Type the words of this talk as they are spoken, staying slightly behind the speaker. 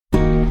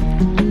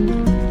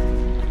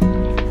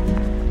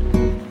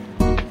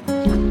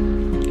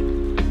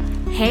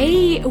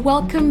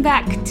welcome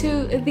back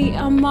to the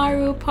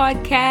Amaru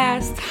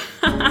podcast.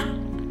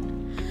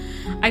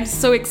 I'm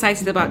so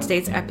excited about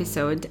today's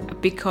episode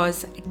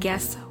because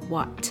guess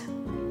what?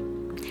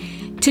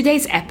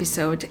 Today's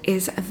episode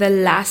is the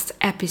last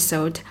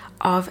episode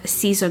of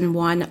season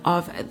 1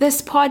 of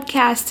this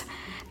podcast.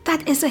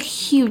 That is a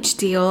huge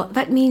deal.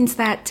 That means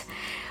that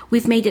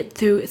we've made it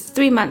through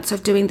 3 months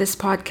of doing this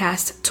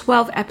podcast,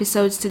 12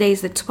 episodes. Today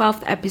is the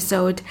 12th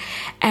episode,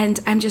 and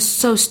I'm just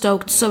so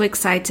stoked, so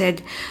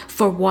excited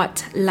for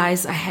what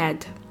lies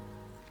ahead.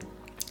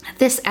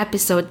 This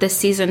episode, this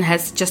season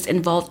has just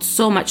involved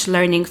so much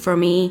learning for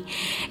me.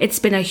 It's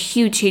been a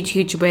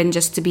huge win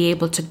just to be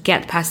able to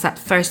get past that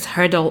first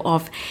hurdle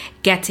of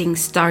getting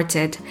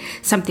started.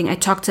 Something I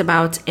talked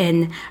about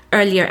in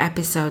earlier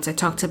episodes. I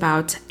talked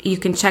about, you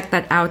can check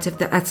that out if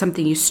that's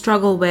something you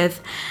struggle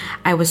with.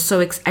 I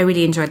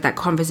really enjoyed that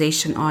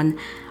conversation on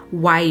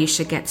why you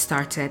should get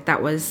started.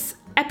 That was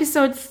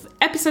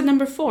episode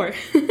number 4.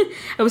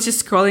 I was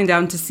just scrolling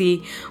down to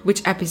see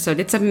which episode.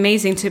 It's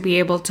amazing to be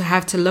able to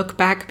have to look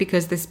back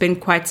because there's been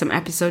quite some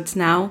episodes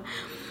now.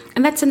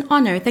 And that's an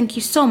honor. Thank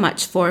you so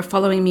much for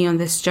following me on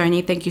this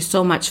journey. Thank you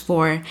so much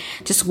for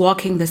just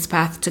walking this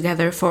path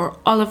together, for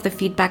all of the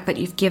feedback that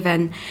you've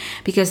given,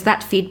 because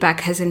that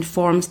feedback has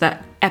informed the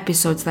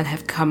episodes that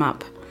have come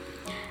up.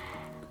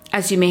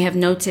 As you may have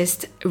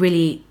noticed,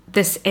 really,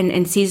 this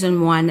in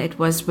season 1, it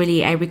was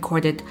really, I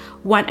recorded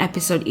 1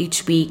 episode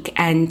each week,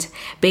 and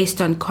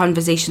based on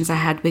conversations I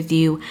had with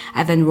you,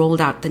 I then rolled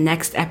out the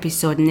next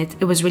episode, and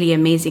it was really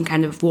amazing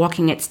kind of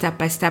walking it step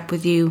by step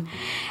with you,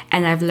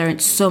 and I've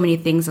learned so many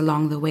things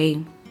along the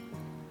way.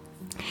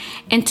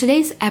 In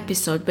today's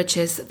episode, which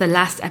is the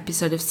last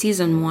episode of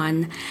season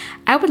 1,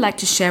 I would like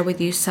to share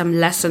with you some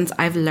lessons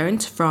I've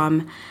learned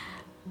from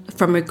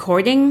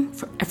starting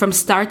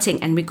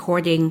and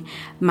recording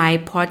my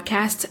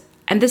podcast.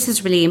 And this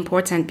is really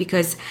important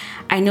because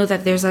I know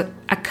that there's a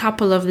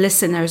couple of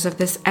listeners of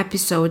this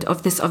episode,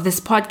 of this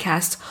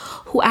podcast,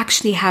 who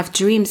actually have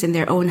dreams in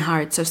their own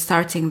hearts of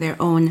starting their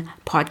own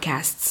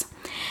podcasts.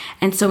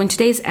 And so in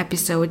today's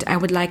episode, I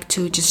would like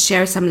to just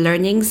share some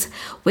learnings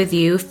with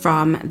you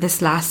from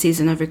this last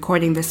season of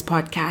recording this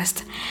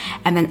podcast.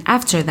 And then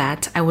after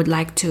that, I would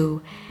like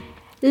to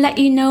let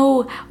you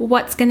know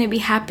what's going to be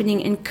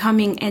happening and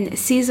coming in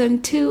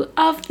season 2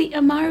 of the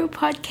Amaru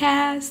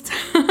podcast.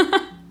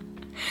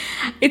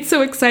 It's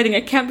so exciting.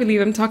 I can't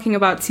believe I'm talking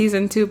about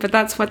season 2, but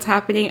that's what's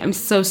happening. I'm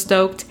so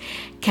stoked.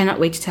 Cannot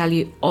wait to tell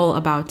you all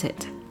about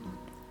it.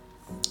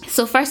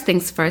 So first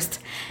things first,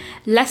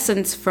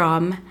 lessons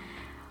from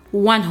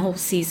 1 whole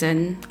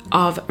season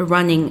of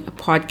running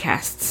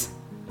podcasts.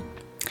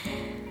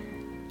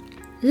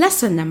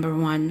 Lesson number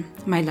 1,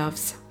 my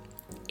loves,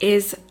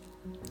 is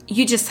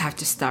you just have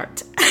to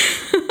start.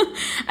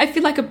 I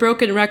feel like a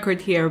broken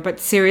record here, but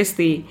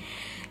seriously,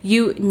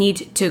 you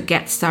need to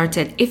get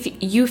started. If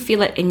you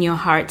feel it in your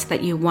heart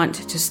that you want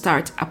to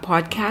start a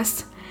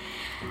podcast,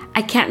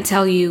 I can't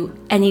tell you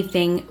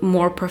anything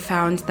more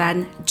profound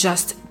than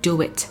just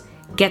do it.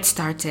 Get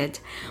started.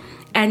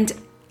 And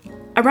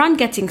around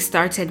getting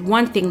started,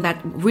 one thing that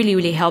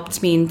really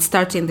helped me in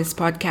starting this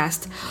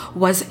podcast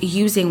was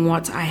using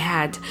what I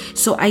had.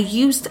 So I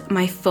used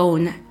my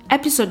phone.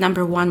 Episode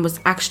number 1 was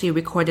actually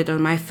recorded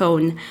on my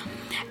phone.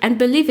 And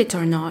believe it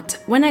or not,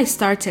 when I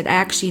started, I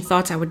actually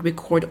thought I would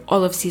record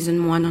all of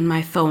season 1 on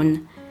my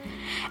phone.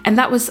 And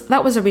that was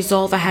a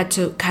resolve I had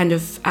to kind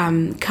of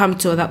come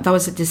to. That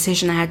was a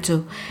decision I had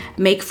to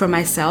make for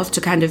myself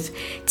to kind of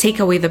take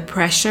away the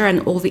pressure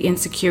and all the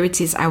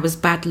insecurities I was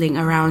battling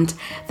around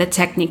the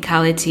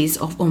technicalities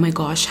of, oh my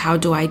gosh, how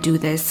do I do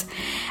this?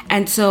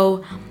 And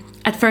so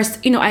at first,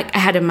 I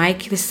had a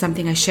mic. This is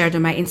something I shared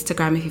on my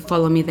Instagram. If you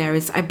follow me there,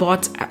 is I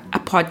bought a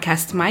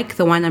podcast mic,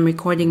 the one I'm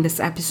recording this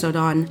episode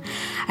on.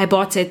 I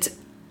bought it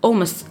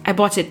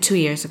 2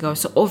 years ago.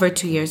 So over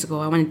 2 years ago.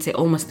 I wanted to say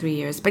almost 3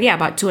 years. But yeah,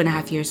 about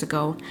 2.5 years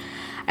ago,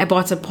 I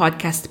bought a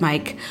podcast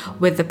mic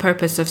with the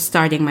purpose of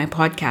starting my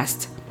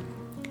podcast.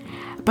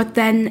 But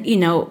then,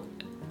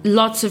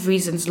 lots of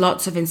reasons,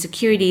 lots of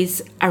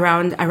insecurities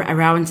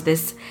around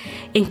this,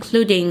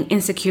 including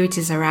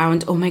insecurities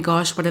around, oh my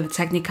gosh, what are the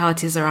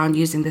technicalities around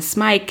using this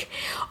mic?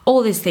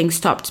 All these things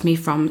stopped me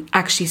from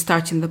actually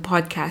starting the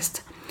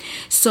podcast.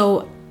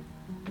 So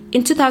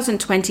in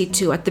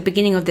 2022, at the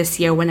beginning of this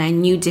year, when I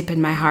knew deep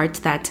in my heart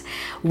that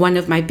one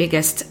of my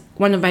biggest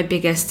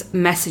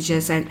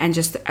messages and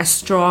just a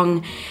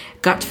strong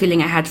gut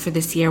feeling I had for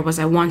this year was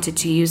I wanted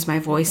to use my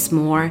voice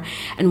more.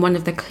 And one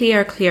of the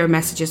clear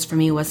messages for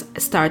me was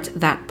start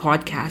that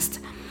podcast.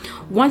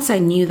 Once I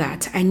knew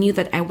that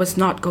I was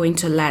not going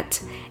to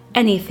let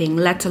anything,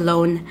 let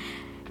alone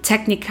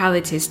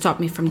technicalities, stop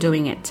me from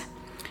doing it.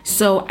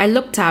 So I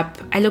looked up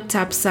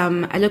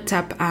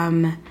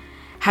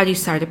how do you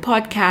start a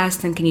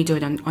podcast, and can you do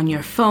it on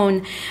your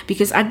phone?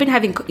 Because I'd been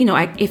having,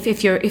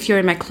 if you're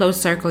in my close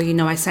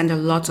circle, I send a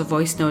lot of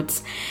voice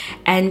notes,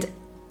 and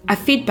a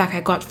feedback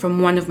I got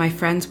from one of my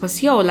friends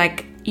was, you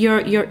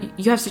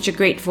have such a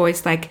great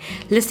voice, like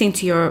listening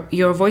to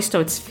your voice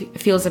notes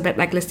feels a bit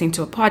like listening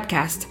to a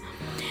podcast.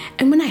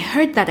 And when I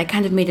heard that, I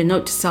kind of made a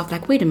note to self,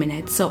 like, wait a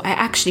minute, so I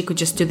actually could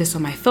just do this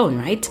on my phone,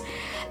 right?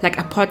 Like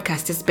a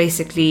podcast is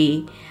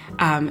basically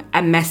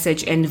a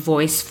message in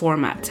voice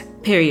format,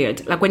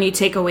 period. Like when you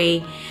take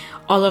away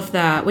all of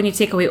the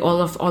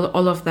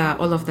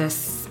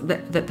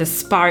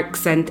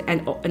sparks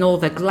and all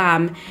the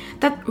glam,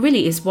 that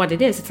really is what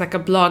it is. It's like a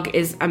blog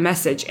is a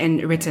message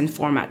in written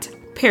format,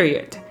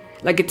 period.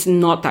 Like it's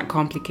not that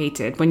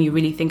complicated when you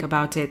really think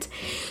about it.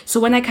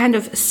 So when I kind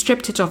of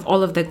stripped it of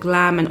all of the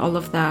glam and all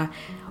of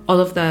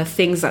the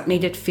things that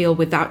made it feel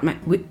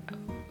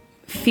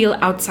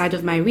outside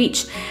of my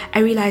reach, I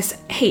realized,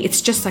 hey, it's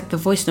just like the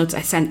voice notes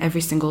I send every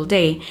single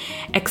day,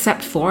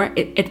 except for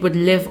it would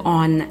live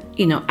on,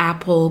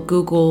 Apple,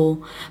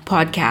 Google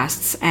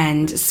Podcasts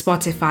and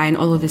Spotify and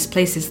all of these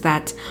places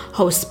that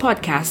host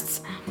podcasts.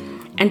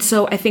 And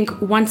so I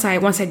think once I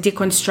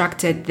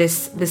deconstructed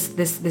this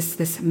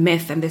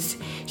myth and this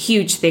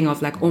huge thing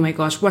of like, oh my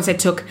gosh, once I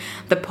took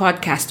the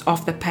podcast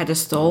off the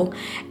pedestal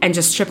and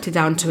just stripped it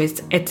down to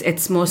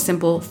its most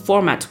simple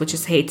format, which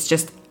is, hey, it's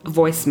just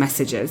voice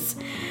messages,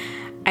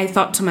 I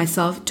thought to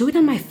myself, do it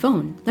on my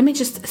phone. Let me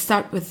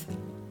start with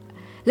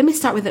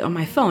it on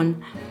my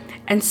phone.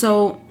 And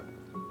so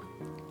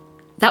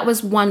that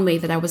was one way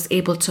that I was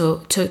able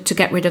to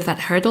get rid of that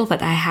hurdle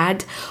that I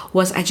had,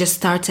 was I just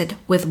started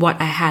with what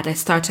I had. I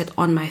started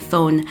on my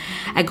phone.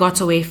 I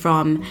got away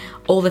from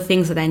all the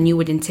things that I knew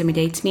would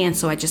intimidate me, and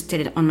so I just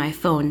did it on my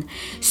phone.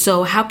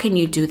 So how can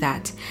you do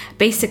that?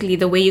 Basically,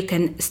 the way you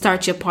can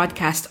start your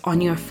podcast on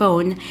your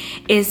phone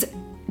is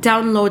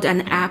download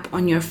an app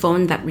on your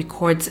phone that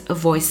records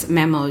voice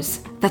memos.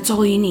 That's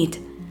all you need.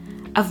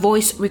 A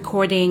voice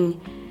recording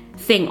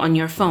thing on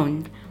your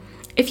phone.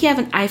 If you have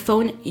an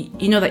iPhone,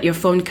 you know that your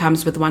phone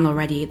comes with one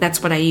already.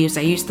 That's what I use.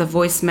 I used the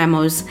voice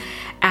memos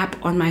app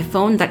on my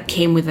phone that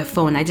came with the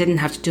phone. I didn't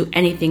have to do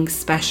anything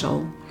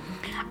special.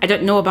 I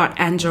don't know about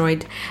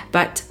Android,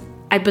 but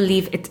I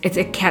believe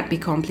it can't be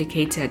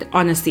complicated.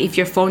 Honestly, if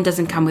your phone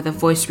doesn't come with a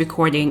voice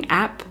recording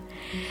app,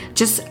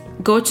 just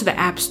go to the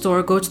App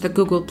Store, go to the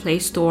Google Play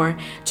Store,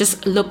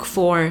 just look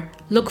for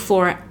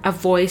a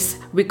voice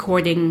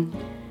recording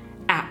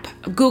app.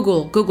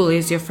 Google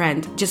is your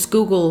friend. Just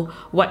Google,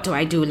 what do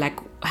I do? Like,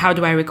 how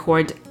do I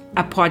record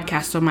a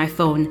podcast on my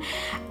phone?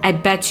 I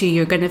bet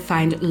you're going to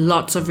find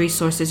lots of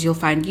resources. You'll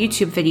find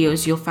YouTube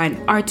videos, you'll find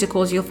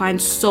articles, you'll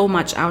find so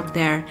much out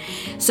there.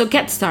 So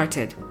get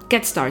started.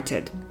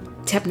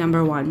 Tip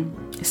number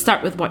 1,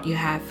 start with what you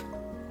have.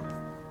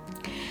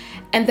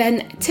 And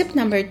then tip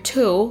number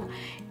 2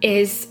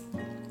 is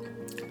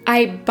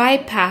I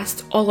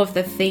bypassed all of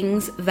the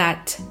things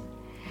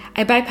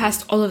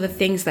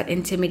that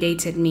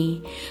intimidated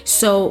me.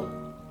 So,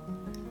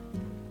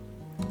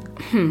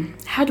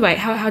 how do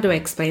I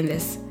explain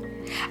this?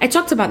 I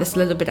talked about this a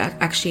little bit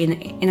actually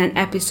in an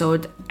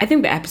episode. I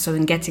think the episode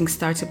in Getting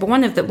Started, but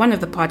one of the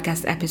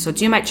podcast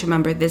episodes, you might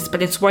remember this,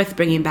 but it's worth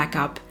bringing back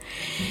up.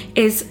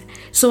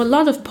 So a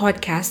lot of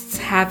podcasts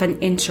have an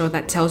intro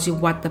that tells you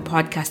what the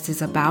podcast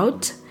is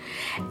about.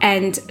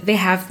 And they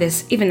have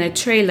this, even a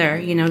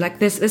trailer, like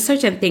there's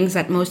certain things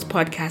that most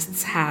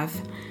podcasts have.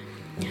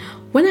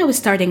 When I was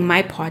starting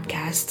my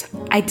podcast,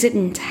 I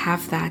didn't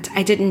have that.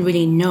 I didn't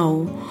really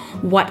know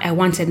what I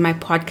wanted my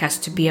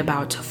podcast to be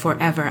about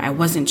forever. I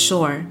wasn't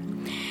sure.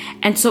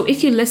 And so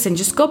if you listen,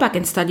 just go back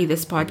and study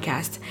this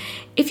podcast.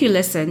 If you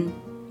listen,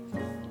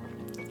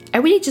 I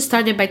really just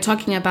started by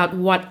talking about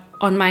what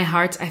on my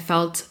heart I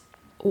felt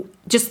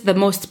just the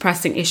most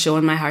pressing issue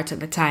on my heart at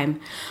the time,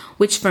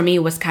 which for me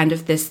was kind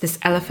of this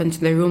elephant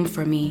in the room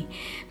for me.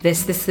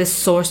 This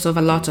source of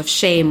a lot of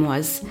shame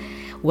was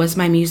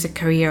my music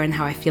career and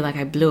how I feel like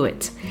I blew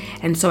it.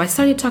 And so I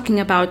started talking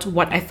about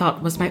what I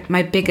thought was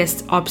my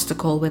biggest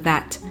obstacle with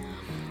that.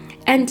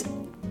 And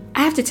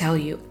I have to tell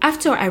you,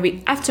 after I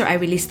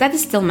released, that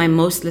is still my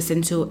most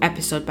listened to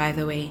episode, by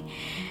the way.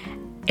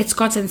 It's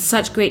gotten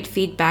such great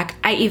feedback.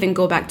 I even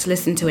go back to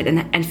listen to it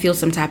and feel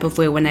some type of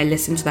way when I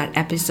listen to that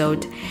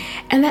episode.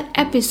 And that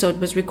episode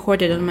was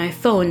recorded on my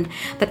phone.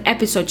 That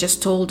episode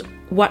just told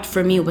what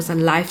for me was a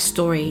life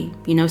story,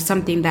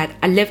 something that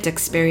a lived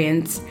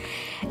experience.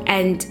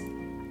 And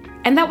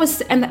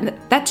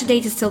that to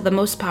date is still the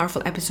most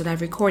powerful episode I've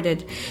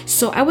recorded.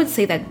 So I would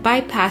say that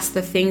bypass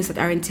the things that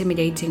are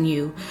intimidating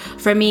you.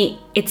 For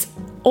me, it's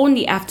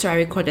only after I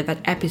recorded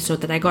that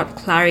episode that I got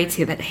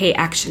clarity that, hey,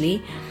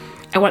 actually,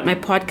 I want my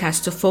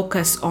podcast to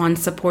focus on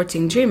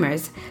supporting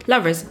dreamers,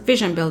 lovers,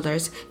 vision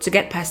builders to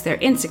get past their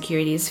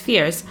insecurities,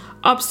 fears,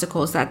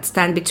 obstacles that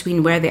stand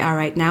between where they are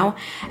right now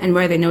and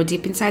where they know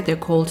deep inside they're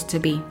called to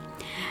be.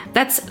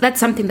 That's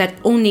something that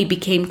only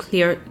became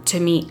clear to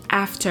me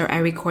after I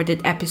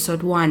recorded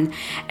episode 1.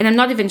 And I'm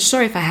not even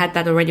sure if I had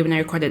that already when I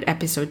recorded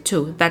episode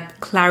 2, that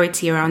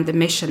clarity around the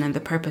mission and the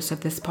purpose of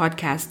this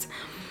podcast.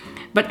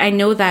 But I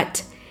know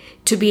that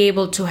to be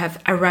able to have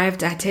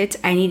arrived at it,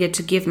 I needed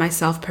to give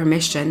myself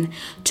permission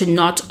to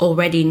not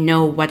already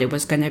know what it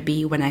was going to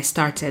be when I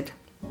started.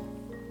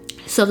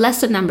 So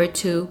lesson number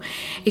 2,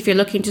 if you're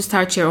looking to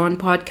start your own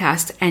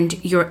podcast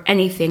and you're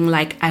anything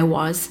like I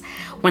was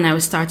when I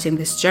was starting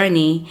this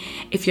journey,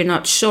 if you're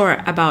not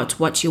sure about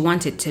what you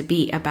want it to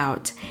be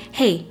about,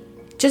 hey,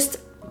 just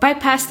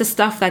bypass the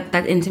stuff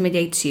that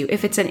intimidates you.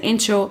 If it's an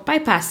intro,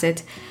 bypass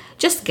it.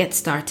 Just get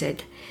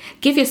started.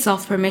 Give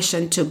yourself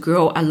permission to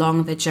grow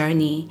along the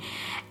journey.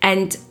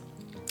 And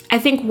I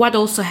think what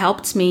also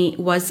helped me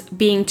was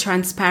being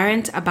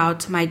transparent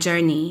about my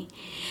journey.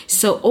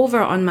 So over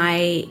on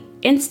my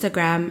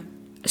Instagram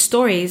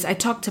stories, I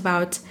talked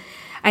about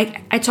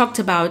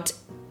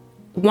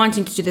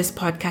wanting to do this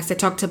podcast. I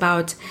talked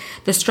about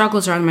the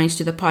struggles around wanting to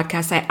do the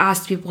podcast. I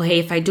asked people, hey,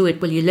 if I do it,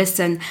 will you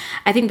listen?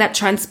 I think that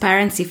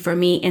transparency for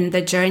me in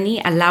the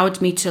journey allowed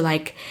me to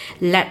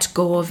let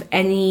go of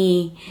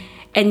any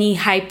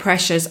high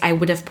pressures I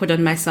would have put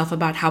on myself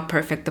about how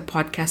perfect the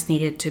podcast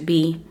needed to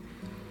be.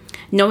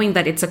 Knowing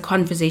that it's a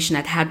conversation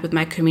I'd had with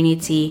my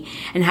community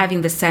and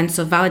having the sense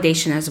of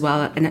validation as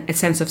well and a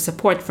sense of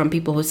support from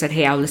people who said,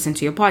 hey, I'll listen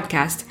to your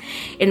podcast.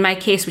 In my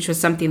case, which was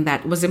something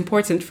that was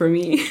important for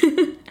me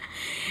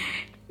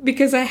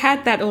because I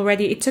had that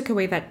already, it took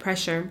away that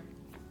pressure.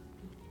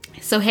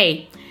 So,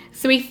 hey,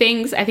 3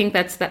 things. I think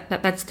that's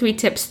 3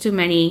 tips too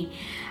many.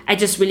 I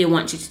just really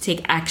want you to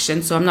take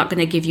action. So I'm not going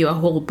to give you a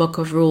whole book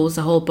of rules,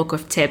 a whole book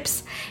of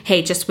tips.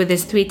 Hey, just with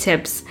these 3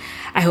 tips,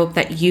 I hope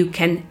that you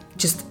can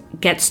just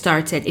get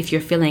started if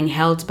you're feeling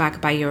held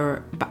back by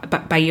your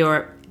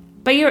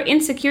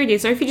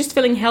insecurities, or if you're just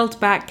feeling held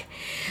back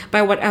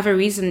by whatever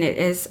reason it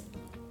is,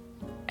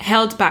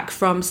 held back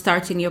from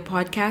starting your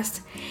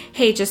podcast.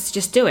 Hey,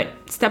 just do it.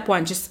 Step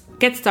 1, just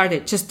get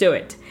started. Just do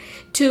it.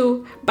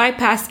 2,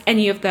 bypass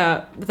any of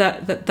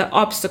the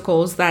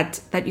obstacles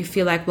that you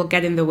feel like will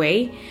get in the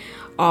way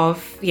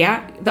of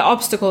the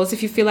obstacles.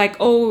 If you feel like,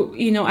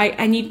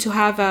 I need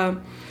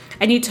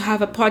to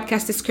have a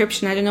podcast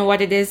description, I don't know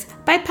what it is,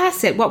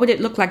 bypass it. What would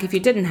it look like if you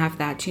didn't have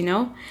that?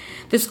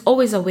 There's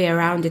always a way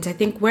around it. I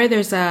think where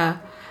there's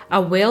a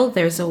will,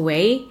 there's a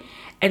way.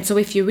 And so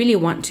if you really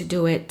want to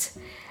do it,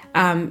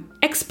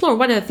 explore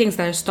what are the things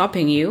that are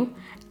stopping you,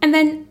 and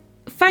then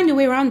find a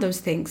way around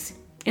those things.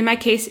 In my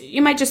case,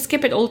 you might just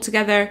skip it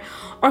altogether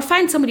or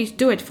find somebody to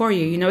do it for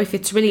you. If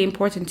it's really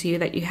important to you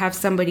that you have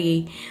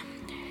somebody,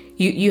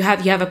 you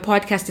have a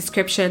podcast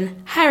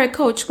description, hire a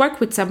coach,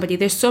 work with somebody.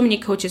 There's so many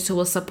coaches who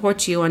will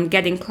support you on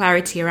getting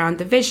clarity around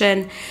the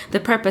vision, the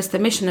purpose, the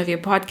mission of your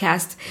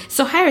podcast.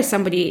 So hire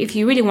somebody. If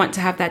you really want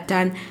to have that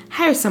done,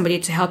 hire somebody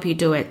to help you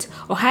do it,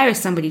 or hire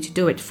somebody to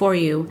do it for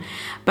you.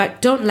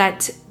 But don't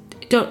let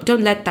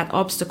that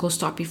obstacle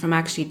stop you from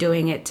actually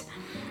doing it.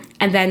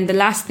 And then the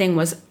last thing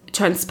was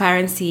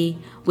transparency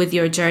with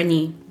your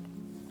journey.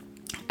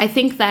 I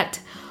think that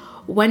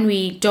when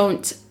we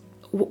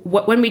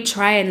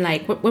try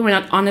and when we're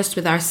not honest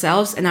with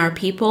ourselves and our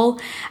people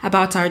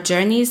about our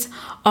journeys,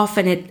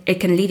 often it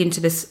can lead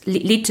to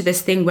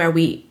this thing where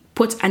we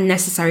put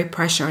unnecessary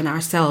pressure on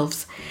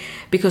ourselves,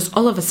 because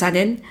all of a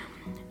sudden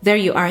there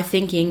you are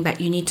thinking that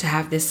you need to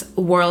have this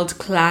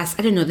world-class,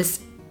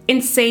 this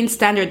insane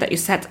standard that you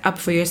set up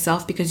for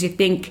yourself because you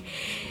think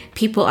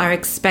people are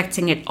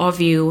expecting it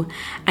of you.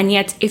 And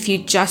yet, if you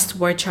just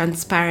were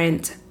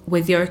transparent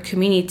with your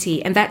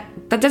community, and that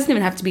doesn't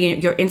even have to be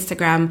your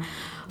Instagram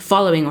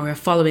following or a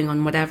following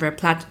on whatever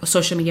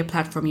social media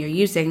platform you're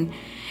using,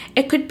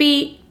 it could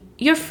be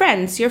your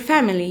friends, your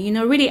family.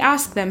 Really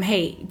ask them,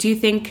 hey, do you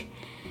think,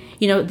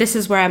 this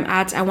is where I'm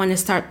at, I want to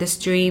start this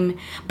dream,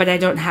 but I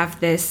don't have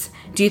this.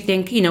 Do you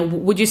think,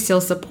 would you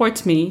still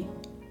support me?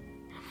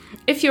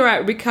 If you're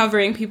a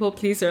recovering people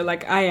pleaser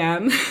like I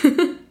am,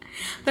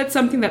 that's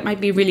something that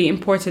might be really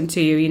important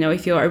to you.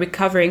 If you're a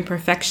recovering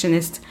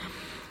perfectionist,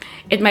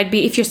 it might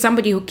be, if you're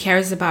somebody who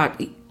cares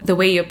about the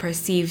way you're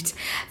perceived,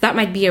 that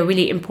might be a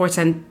really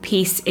important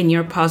piece in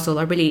your puzzle,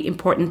 a really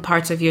important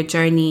part of your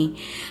journey,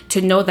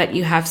 to know that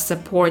you have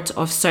support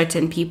of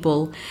certain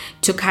people,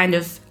 to kind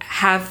of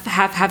have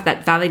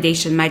that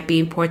validation might be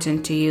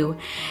important to you.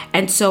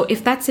 And so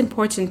if that's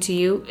important to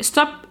you,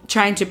 stop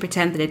trying to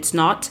pretend that it's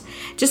not.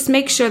 Just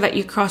make sure that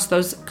you cross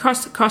those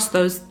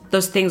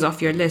things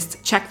off your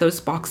list. Check those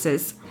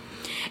boxes.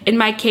 In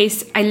my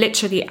case, I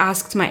literally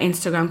asked my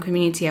Instagram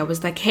community. I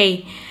was like,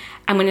 hey,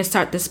 I'm going to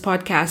start this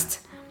podcast,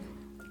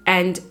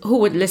 and who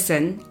would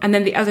listen? And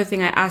then the other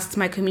thing I asked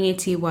my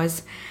community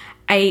was,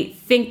 I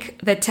think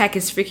the tech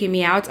is freaking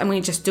me out. I'm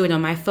going to just do it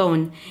on my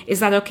phone. Is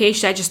that okay?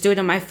 Should I just do it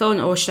on my phone,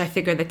 or should I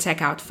figure the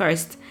tech out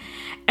first?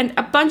 And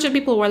a bunch of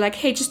people were like,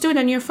 hey, just do it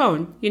on your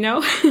phone,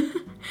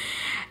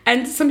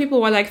 And some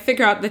people were like,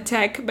 figure out the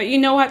tech. But you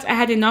know what? I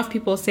had enough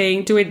people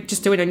saying,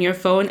 just do it on your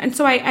phone. And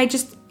so I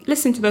just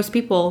listened to those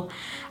people.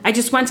 I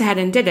just went ahead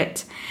and did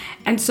it.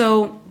 And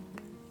so,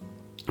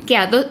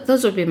 yeah,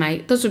 those would be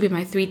my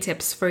 3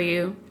 tips for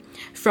you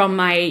from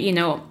my,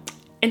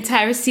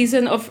 entire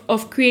season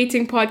of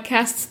creating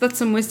podcasts. That's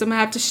some wisdom I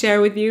have to share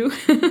with you.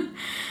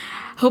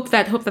 Hope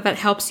that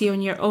helps you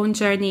in your own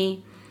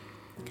journey.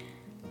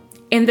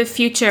 In the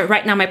future,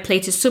 right now my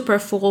plate is super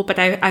full, but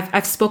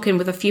I've spoken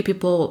with a few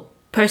people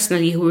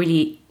personally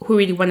who who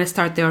really want to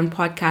start their own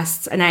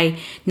podcasts, and I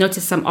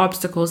noticed some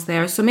obstacles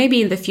there. So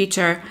maybe in the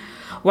future,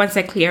 once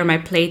I clear my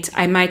plate,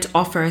 I might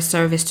offer a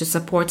service to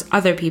support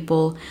other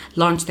people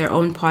launch their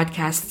own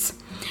podcasts.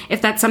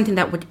 If that's something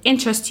that would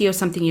interest you or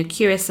something you're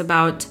curious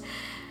about,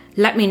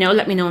 let me know.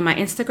 Let me know on my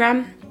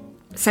Instagram.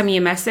 Send me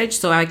a message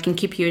so I can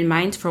keep you in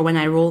mind for when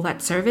I roll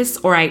that service,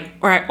 or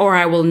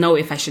I will know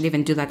if I should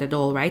even do that at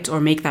all, right?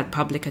 Or make that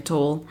public at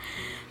all.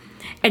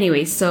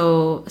 Anyway,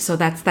 so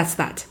that's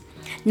that.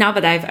 Now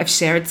that I've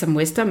shared some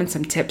wisdom and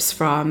some tips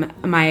from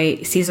my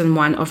season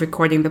 1 of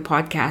recording the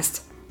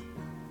podcast,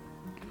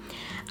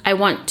 I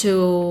want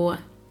to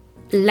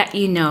let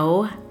you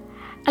know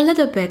a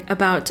little bit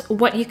about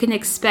what you can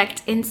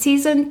expect in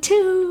season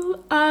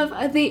 2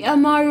 of the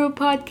Amaru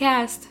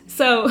podcast.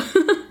 So,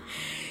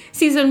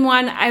 season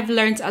 1, I've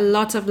learned a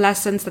lot of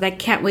lessons that I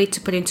can't wait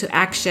to put into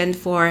action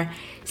for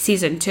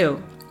season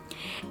 2.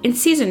 In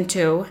season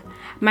 2,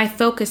 my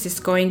focus is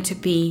going to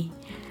be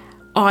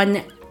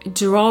on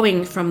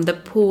drawing from the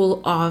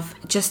pool of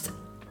just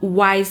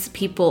wise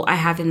people I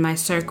have in my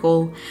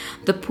circle,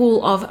 the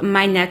pool of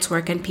my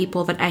network and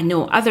people that I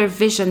know, other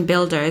vision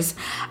builders,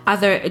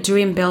 other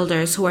dream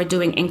builders who are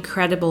doing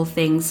incredible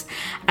things.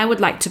 I would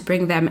like to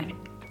bring them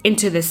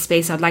into this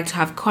space. I'd like to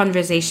have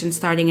conversations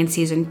starting in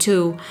season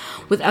 2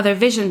 with other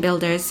vision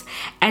builders,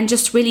 and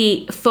just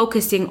really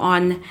focusing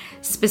on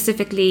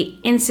specifically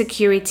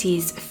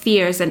insecurities,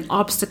 fears, and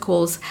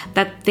obstacles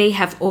that they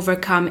have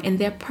overcome in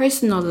their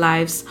personal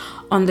lives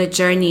on the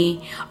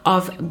journey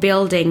of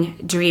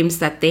building dreams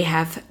that they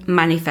have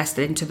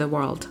manifested into the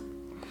world.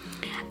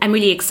 I'm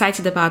really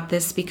excited about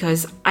this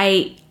because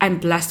I'm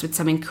blessed with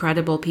some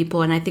incredible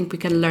people, and I think we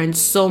can learn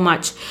so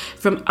much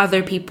from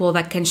other people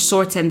that can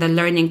shorten the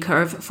learning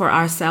curve for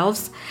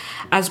ourselves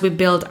as we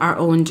build our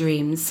own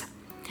dreams.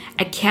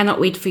 I cannot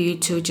wait for you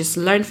to just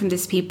learn from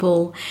these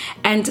people.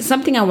 And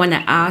something I want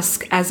to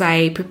ask as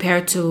I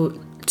prepare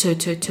to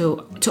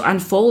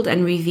unfold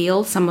and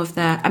reveal some of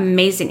the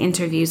amazing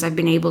interviews I've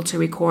been able to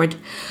record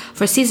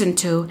for season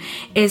 2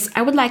 is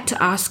I would like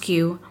to ask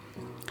you,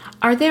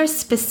 are there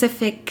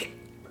specific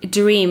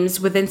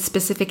dreams within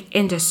specific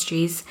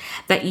industries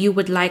that you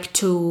would like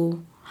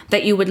to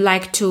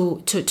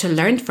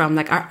learn from?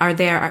 Like, are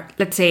there,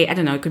 let's say, I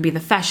don't know, it could be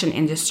the fashion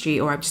industry,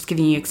 or I'm just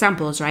giving you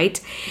examples,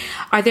 right?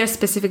 Are there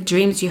specific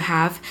dreams you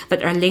have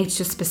that are linked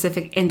to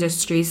specific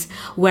industries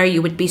where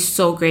you would be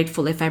so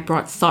grateful if I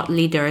brought thought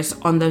leaders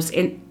from those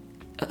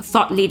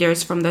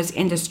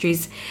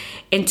industries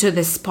into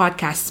this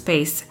podcast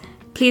space?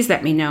 Please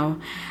let me know.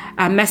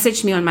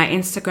 Message me on my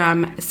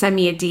Instagram, send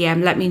me a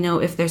DM, let me know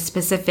if there's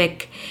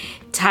specific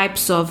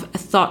types of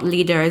thought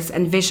leaders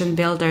and vision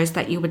builders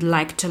that you would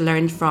like to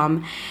learn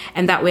from.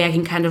 And that way I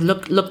can kind of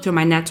look through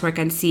my network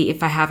and see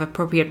if I have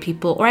appropriate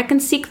people, or I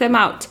can seek them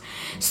out.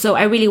 So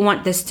I really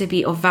want this to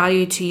be of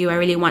value to you. I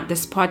really want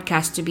this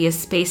podcast to be a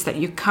space that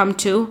you come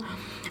to,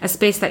 a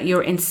space that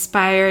you're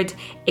inspired,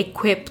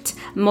 equipped,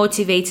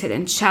 motivated,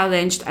 and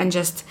challenged, and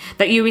just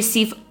that you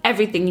receive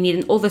everything you need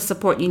and all the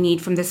support you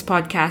need from this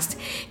podcast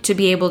to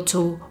be able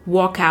to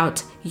walk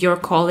out your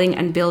calling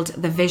and build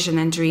the vision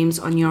and dreams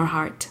on your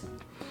heart.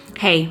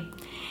 Hey,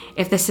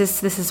 if this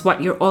is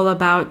what you're all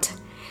about,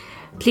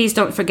 please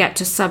don't forget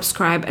to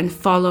subscribe and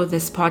follow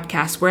this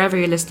podcast wherever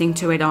you're listening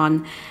to it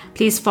on.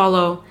 Please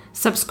follow,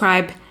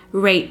 subscribe,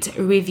 rate,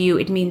 review.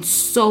 It means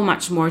so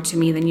much more to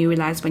me than you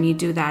realize when you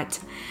do that.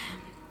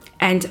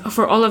 And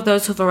for all of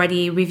those who've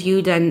already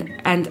reviewed and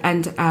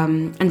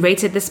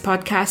rated this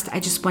podcast, I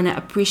just want to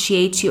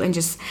appreciate you and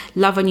just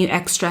love on you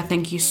extra.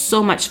 Thank you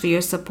so much for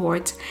your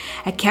support.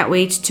 I can't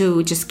wait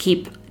to just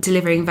keep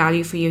delivering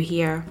value for you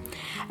here.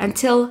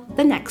 Until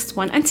the next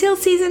one, until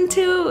season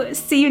 2,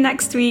 see you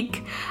next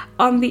week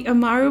on the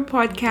Amaru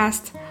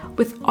podcast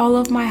with all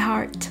of my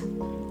heart.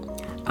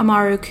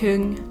 Amaru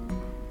Kung.